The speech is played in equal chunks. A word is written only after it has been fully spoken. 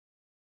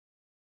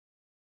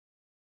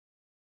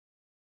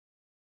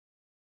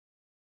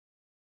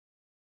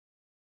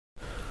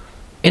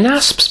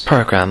INASP's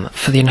programme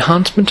for the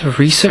Enhancement of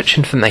Research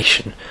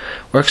Information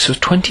works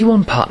with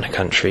 21 partner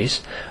countries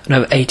and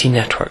over 80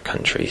 network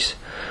countries.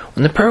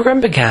 When the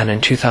programme began in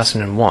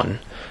 2001,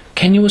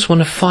 Kenya was one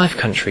of 5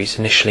 countries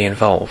initially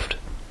involved.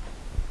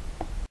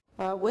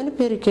 When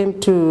PERI came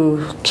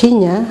to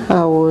Kenya,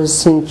 I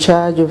was in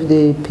charge of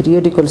the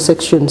periodical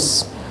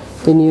sections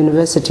in the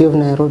University of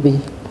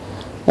Nairobi,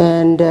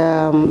 and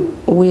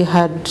we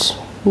had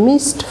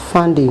missed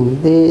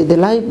funding.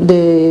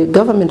 The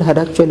government had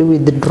actually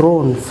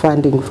withdrawn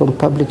funding from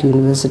public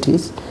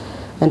universities,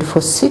 and for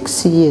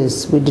 6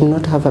 years we did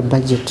not have a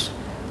budget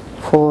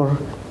for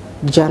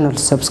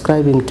journals,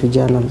 subscribing to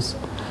journals.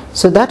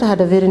 So that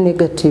had a very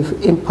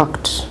negative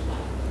impact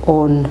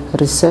on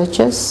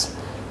researchers.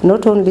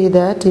 Not only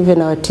that,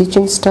 even our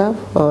teaching staff,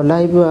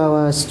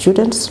 our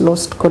students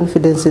lost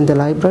confidence in the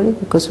library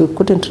because we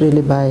couldn't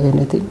really buy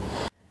anything.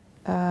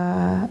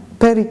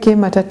 PERI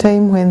came at a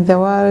time when the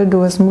world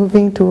was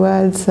moving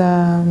towards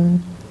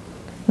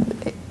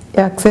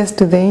access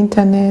to the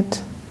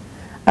internet,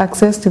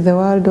 access to the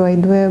World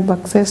Wide Web,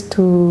 access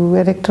to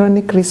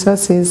electronic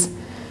resources,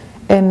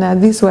 and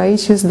these were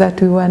issues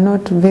that we were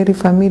not very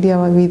familiar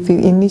with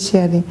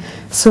initially.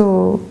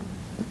 So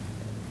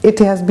it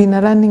has been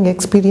a learning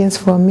experience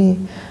for me,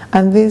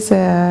 and this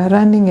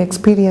learning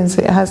experience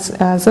has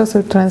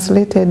also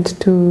translated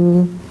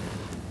to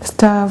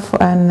staff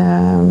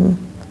and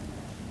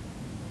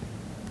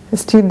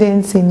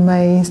students in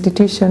my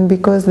institution,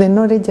 because the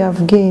knowledge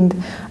I've gained,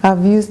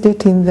 I've used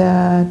it in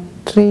the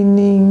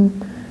training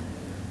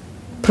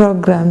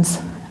programs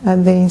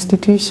at the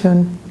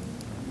institution.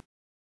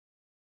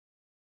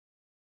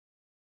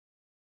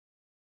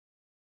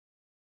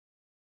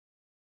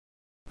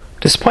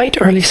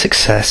 Despite early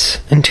success,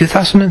 in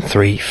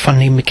 2003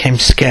 funding became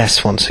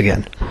scarce once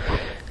again.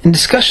 In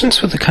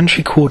discussions with the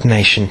country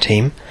coordination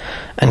team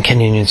and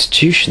Kenyan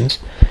institutions,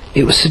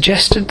 it was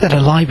suggested that a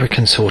library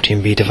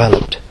consortium be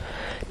developed.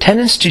 10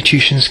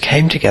 institutions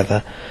came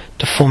together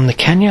to form the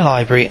Kenya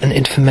Library and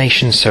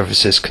Information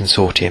Services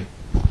Consortium.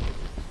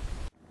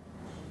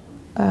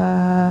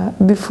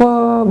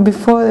 Before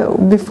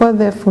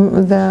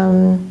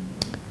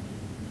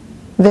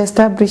the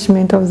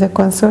establishment of the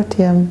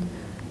consortium,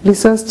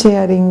 resource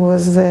sharing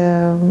was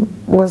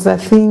a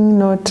thing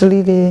not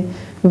really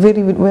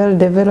very well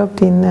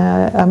developed in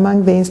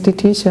among the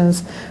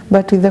institutions.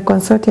 But with the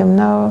consortium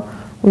now,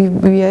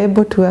 we are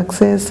able to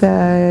access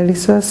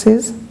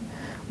resources.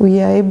 We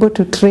are able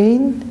to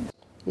train.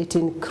 It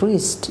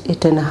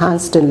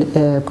enhanced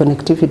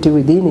connectivity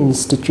within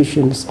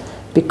institutions,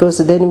 because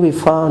then we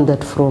found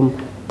that from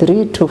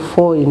 3 to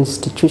 4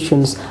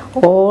 institutions,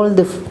 all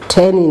the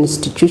 10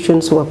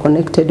 institutions were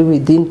connected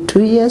within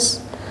 2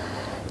 years.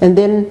 And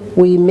then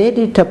we made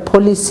it a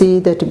policy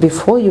that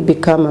before you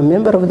become a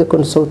member of the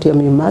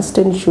consortium, you must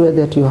ensure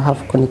that you have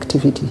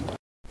connectivity.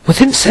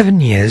 Within 7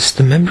 years,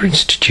 the member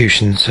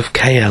institutions of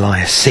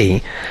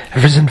KLISC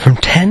have risen from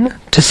 10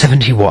 to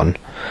 71,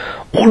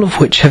 all of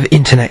which have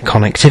internet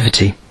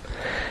connectivity.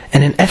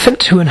 In an effort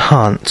to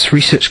enhance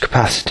research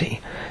capacity,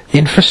 the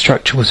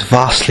infrastructure was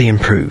vastly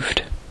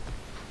improved.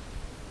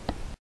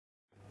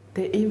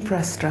 The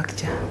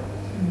infrastructure.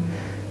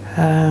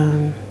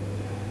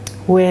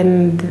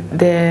 When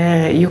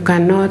you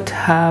cannot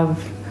have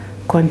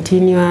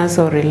continuous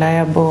or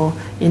reliable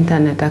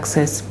internet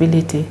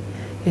accessibility,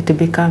 it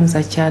becomes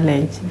a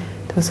challenge.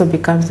 It also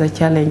becomes a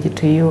challenge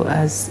to you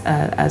as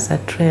a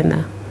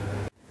trainer.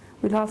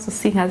 We'll also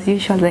sing, as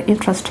usual, the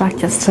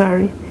infrastructure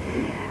story.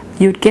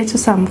 You'd get to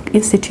some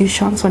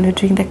institutions when you're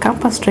doing the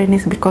campus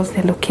trainings, because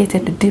they're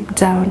located deep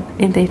down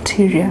in the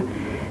interior.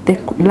 The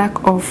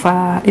lack of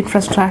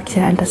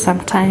infrastructure and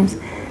sometimes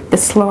the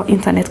slow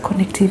internet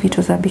connectivity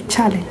was a big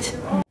challenge.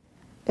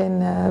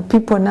 And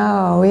people now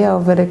are aware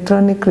of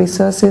electronic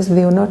resources.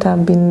 They would not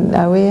have been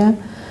aware.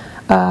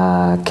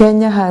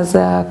 Kenya has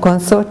a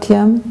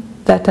consortium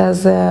that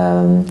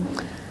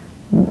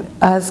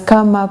has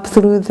come up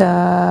through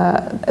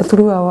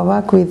our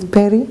work with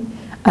PERI,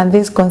 and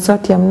this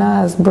consortium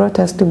now has brought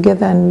us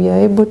together, and we are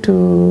able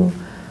to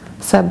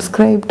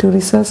subscribe to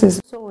resources.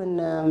 So when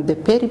the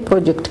PERI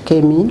project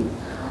came in,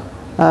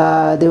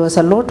 there was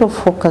a lot of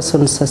focus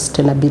on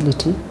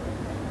sustainability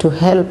to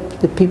help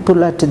the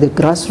people at the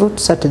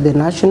grassroots, at the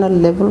national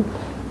level,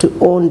 to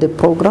own the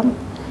program.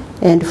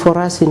 And for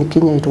us in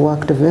Kenya, it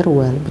worked very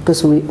well,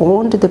 because we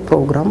owned the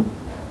program.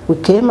 We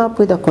came up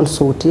with a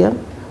consortium.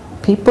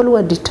 People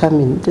were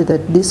determined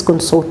that this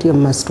consortium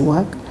must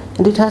work,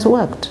 and it has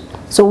worked.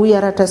 So we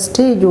are at a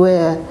stage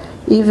where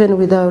even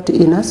without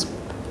INASP,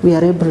 we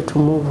are able to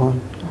move on.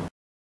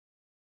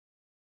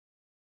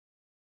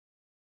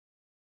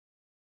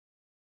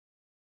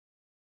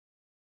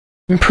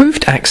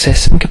 Improved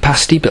access and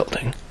capacity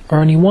building are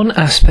only one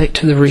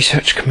aspect of the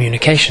research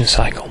communication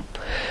cycle,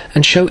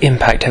 and show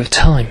impact over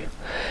time,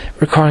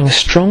 requiring a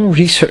strong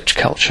research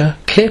culture,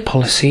 clear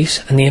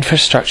policies, and the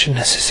infrastructure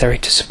necessary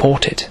to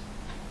support it.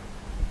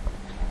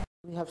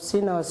 We have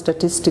seen our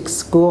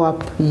statistics go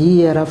up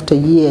year after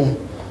year,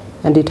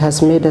 and it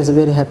has made us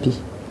very happy.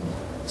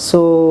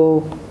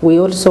 So we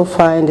also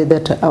find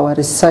that our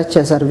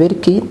researchers are very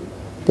keen.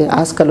 They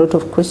ask a lot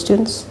of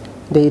questions.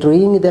 They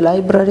ring the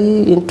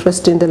library.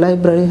 Interest in the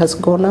library has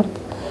gone up.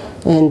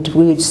 And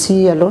we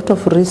see a lot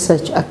of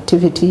research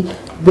activity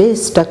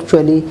based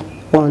actually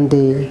on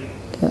the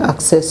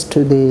access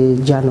to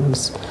the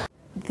journals.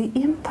 The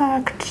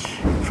impact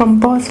from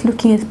both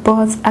looking at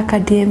both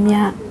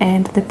academia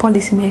and the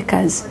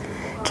policymakers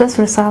just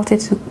resulted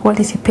to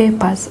quality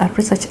papers and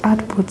research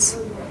outputs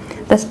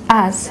that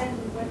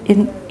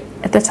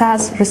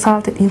has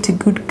resulted into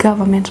good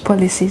government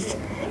policies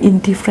in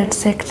different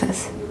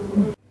sectors.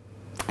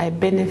 I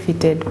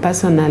benefited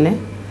personally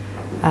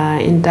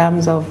in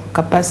terms of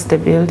capacity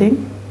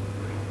building.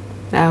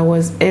 I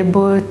was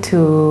able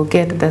to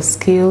get the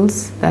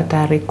skills that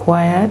are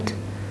required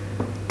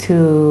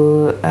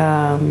to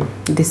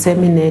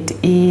disseminate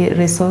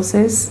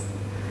e-resources.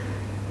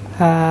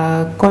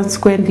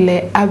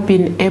 Consequently, I've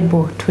been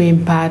able to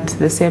impart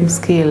the same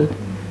skill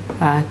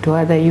to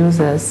other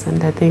users,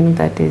 and I think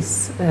that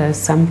is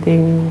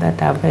something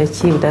that I've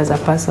achieved as a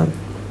person.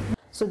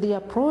 So the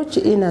approach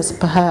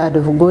INASP had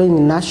of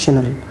going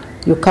national,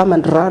 you come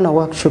and run a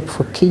workshop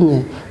for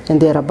Kenya, and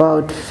there are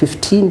about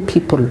 15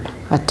 people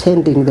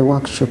attending the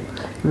workshop,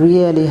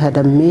 really had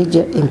a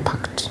major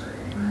impact.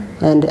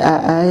 And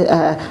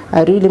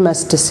I really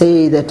must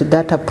say that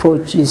that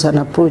approach is an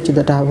approach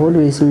that I have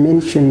always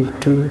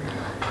mentioned to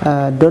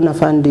donor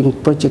funding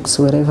projects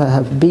wherever I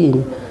have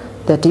been,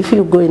 that if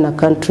you go in a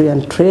country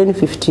and train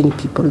 15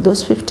 people,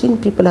 those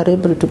 15 people are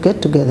able to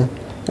get together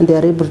and they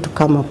are able to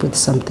come up with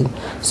something.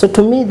 So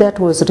to me that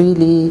was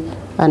really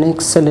an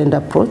excellent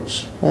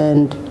approach,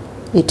 and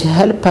it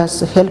helped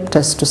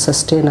us to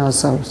sustain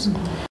ourselves.